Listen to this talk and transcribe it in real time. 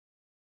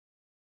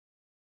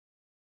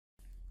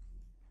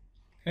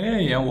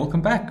Hey, and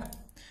welcome back.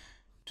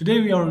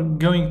 Today we are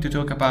going to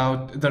talk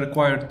about the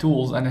required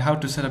tools and how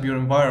to set up your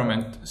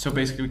environment so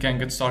basically we can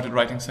get started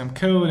writing some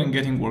code and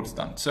getting work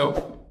done.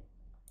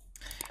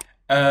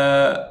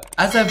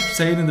 As I've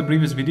said in the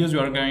previous videos,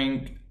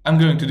 I'm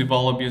going to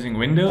develop using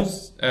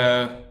Windows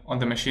on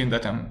the machine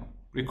that I'm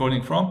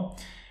recording from.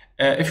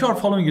 If you are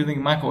following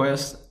using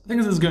macOS, I think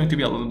this is going to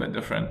be a little bit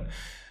different.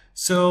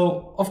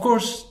 So, of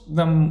course,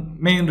 the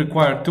main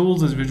required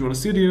tools is Visual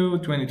Studio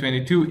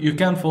 2022. You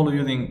can follow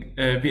using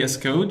VS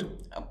Code,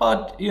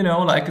 but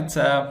I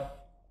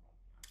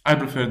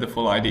prefer the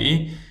full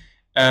IDE.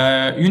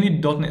 You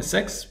need .NET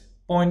 6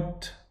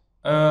 point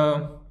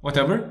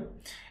whatever,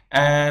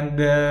 and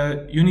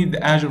you need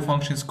the Azure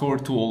Functions Core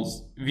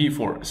Tools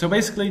V4. So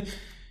basically,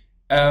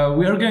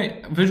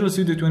 Visual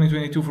Studio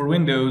 2022 for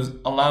Windows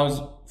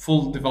allows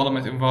full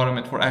development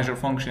environment for Azure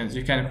Functions.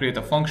 You can create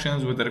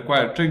functions with the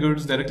required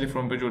triggers directly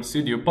from Visual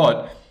Studio,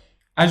 but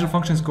Azure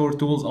Functions Core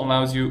Tools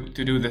allows you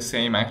to do the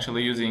same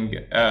actually using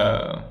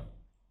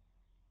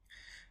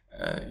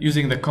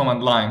the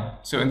command line.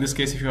 So in this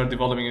case, if you are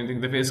developing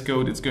using the VS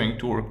Code, it's going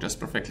to work just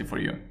perfectly for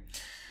you.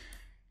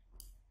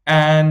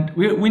 And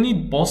we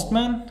need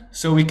Postman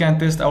so we can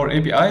test our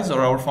APIs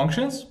or our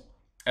functions,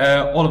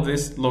 all of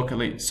this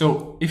locally.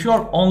 So if you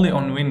are only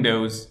on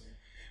Windows,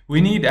 we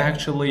need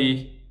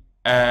actually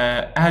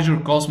Azure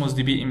Cosmos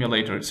DB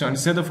emulator. So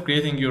instead of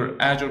creating your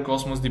Azure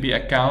Cosmos DB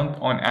account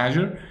on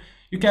Azure,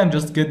 you can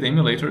just get the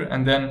emulator,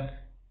 and then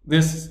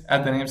this,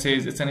 as the name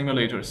says, it's an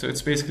emulator. So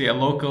it's basically a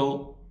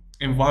local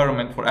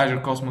environment for Azure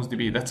Cosmos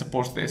DB that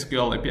supports the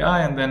SQL API,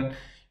 and then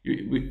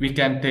we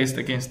can test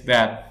against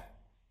that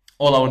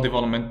all our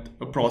development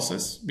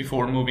process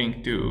before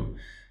putting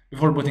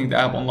the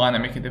app online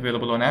and making it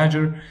available on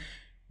Azure.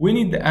 We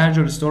need the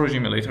Azure Storage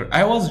Emulator.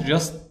 I was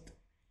just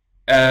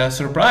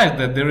surprised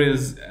that there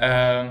is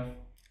a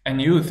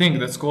new thing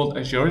that's called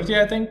Azurite,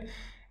 I think,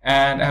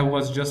 and I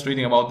was just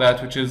reading about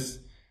that, which is,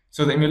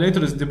 so the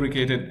emulator is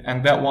deprecated,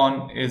 and that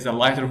one is a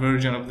lighter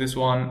version of this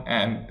one,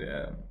 and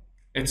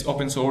it's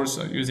open source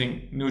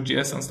using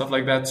Node.js and stuff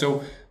like that.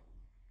 So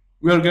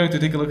we are going to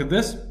take a look at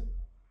this,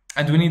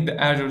 and we need the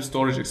Azure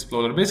Storage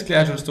Explorer. Basically,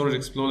 Azure Storage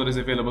Explorer is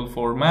available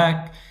for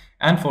Mac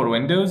and for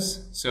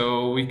Windows,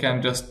 so we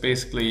can just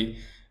basically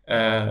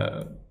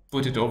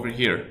put it over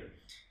here,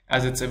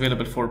 as it's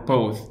available for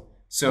both.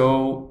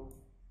 So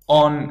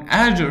on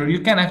Azure, you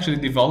can actually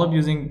develop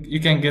you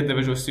can get the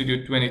Visual Studio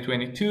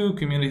 2022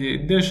 Community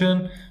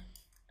Edition,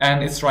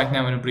 and it's right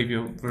now in a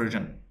preview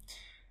version.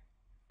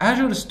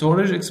 Azure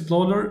Storage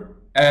Explorer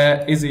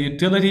is a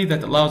utility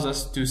that allows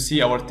us to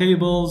see our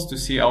tables, to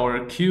see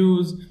our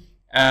queues,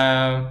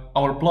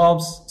 our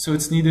blobs. So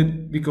it's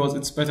needed because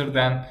it's better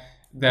than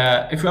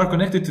if we are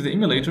connected to the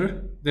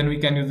emulator, then we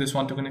can use this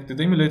one to connect to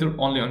the emulator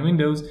only on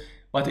Windows.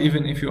 But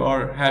even if you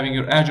are having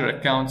your Azure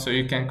account, so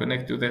you can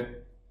connect to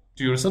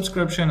your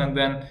subscription, and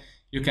then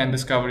you can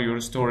discover your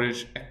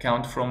storage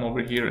account from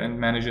over here and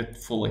manage it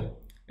fully.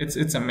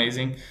 It's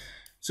amazing.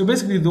 So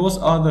basically, those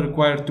are the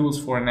required tools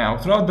for now.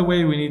 Throughout the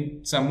way, we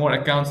need some more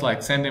accounts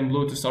like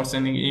Sendinblue to start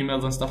sending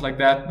emails and stuff like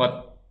that.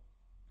 But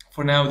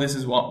for now, this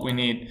is what we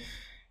need.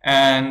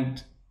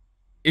 And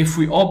if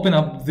we open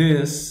up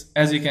this,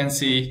 as you can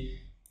see,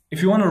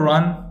 if you want to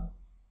run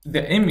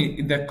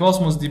the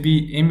Cosmos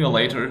DB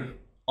emulator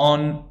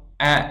on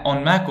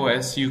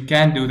macOS, you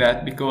can do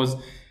that, because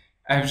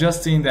I've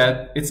just seen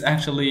that it's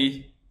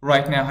actually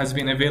right now has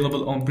been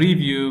available on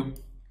preview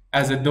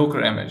as a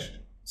Docker image,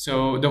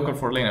 so Docker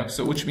for Linux,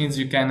 so which means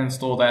you can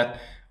install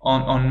that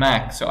on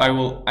Mac. So I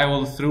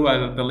will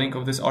throw the link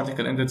of this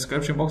article in the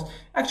description box.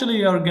 Actually,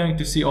 you are going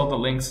to see all the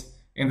links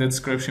in the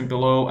description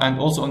below, and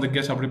also on the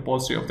GitHub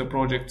repository of the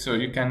project, so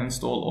you can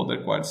install all the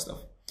required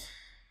stuff.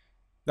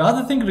 The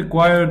other thing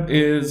required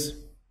is,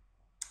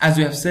 as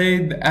we have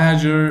said, the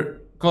Azure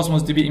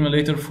Cosmos DB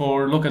emulator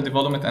for local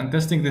development and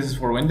testing. This is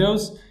for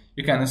Windows.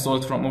 You can install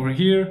it from over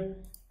here.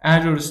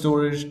 Azure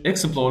Storage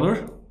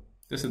Explorer.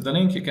 This is the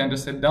link. You can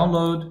just hit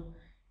download.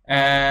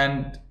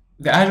 And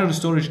the Azure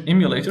Storage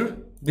Emulator,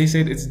 they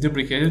said it's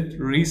deprecated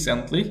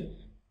recently.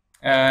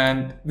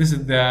 And this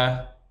is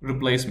the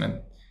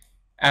replacement,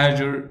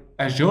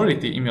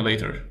 Azurite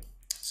Emulator.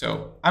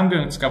 So I'm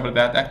going to discover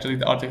that. Actually,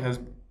 the article has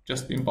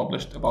just been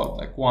published about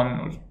like 1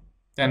 or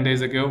 10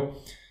 days ago.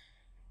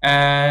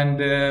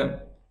 And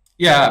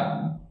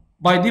yeah,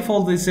 by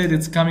default, they said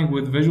it's coming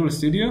with Visual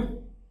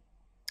Studio,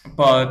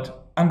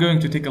 but I'm going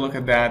to take a look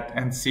at that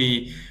and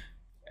see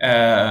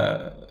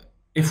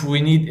if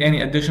we need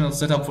any additional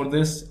setup for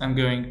this. I'm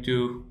going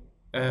to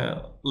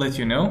let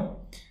you know,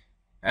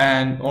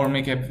 or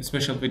make a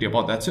special video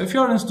about that. So if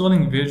you're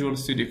installing Visual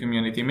Studio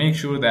Community, make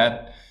sure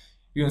that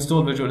you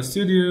install Visual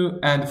Studio,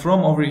 and from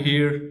over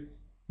here,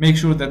 make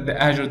sure that the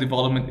Azure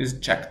development is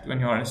checked when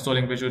you are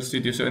installing Visual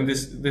Studio. So in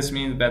this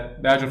means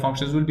that the Azure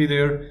functions will be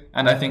there,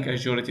 and I think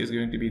Azurite is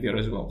going to be there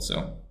as well.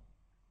 So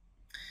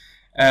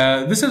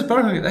this is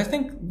perfect. I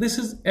think this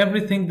is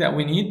everything that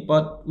we need,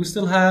 but we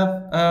still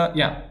have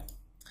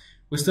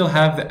we still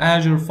have the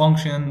Azure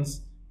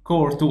Functions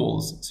Core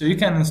Tools. So you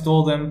can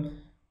install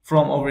them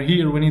from over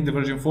here, we need the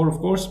version 4, of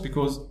course,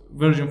 because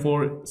version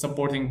 4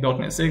 supporting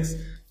 .NET 6.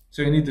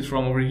 So you need it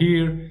from over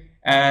here.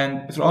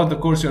 And throughout the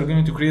course, you're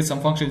going to create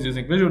some functions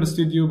using Visual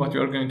Studio, but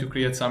you are going to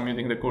create some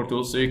using the core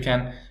tools. So you can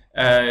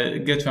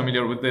get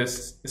familiar with this,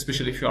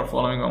 especially if you are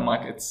following on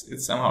Mac,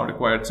 it's somehow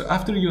required. So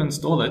after you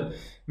install it,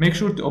 make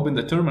sure to open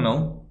the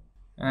terminal.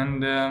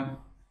 And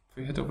if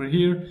you hit over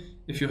here,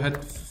 if you hit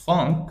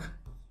func,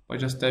 by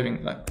just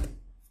typing like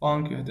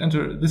func, you hit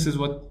enter, this is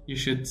what you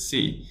should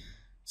see.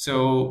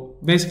 So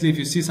basically, if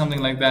you see something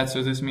like that,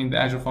 so this means the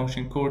Azure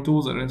Function core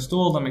tools are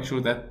installed, and make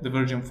sure that the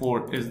version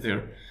 4 is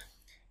there.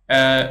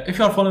 If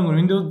you are following on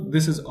Windows,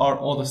 this is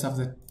all the stuff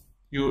that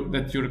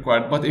you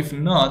require. But if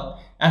not,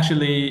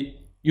 actually,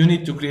 you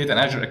need to create an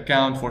Azure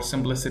account for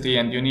simplicity,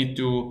 and you need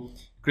to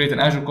create an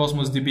Azure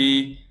Cosmos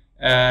DB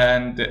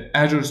and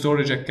Azure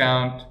Storage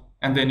account,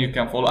 and then you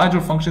can follow.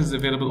 Azure Functions is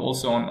available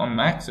also on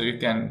Mac, so you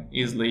can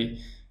easily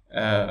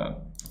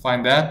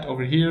find that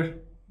over here.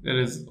 There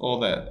is all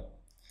the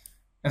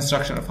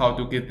instruction of how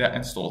to get that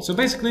installed. So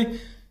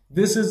basically,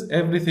 this is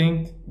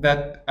everything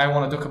that I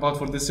want to talk about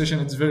for this session.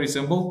 It's very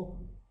simple.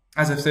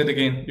 As I've said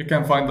again, you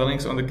can find the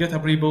links on the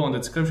GitHub repo on the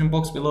description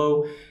box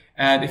below.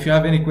 And if you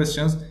have any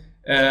questions,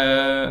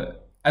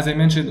 as I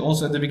mentioned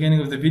also at the beginning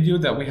of the video,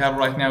 that we have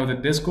right now the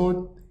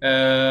Discord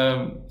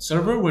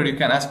server where you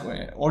can ask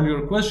all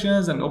your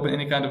questions and open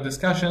any kind of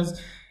discussions.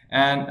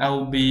 And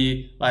I'll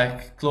be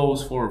like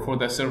close for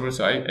the server,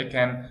 so I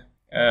can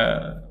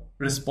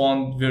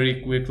respond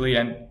very quickly.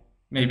 And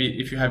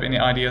maybe if you have any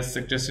ideas,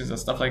 suggestions, and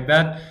stuff like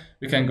that,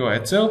 we can go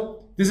ahead.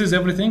 So this is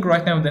everything.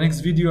 Right now, in the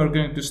next video, we're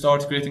going to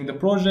start creating the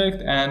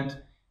project and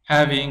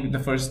having the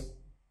first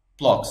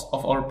blocks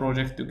of our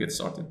project to get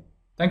started.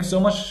 Thank you so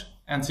much,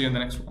 and see you in the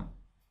next one.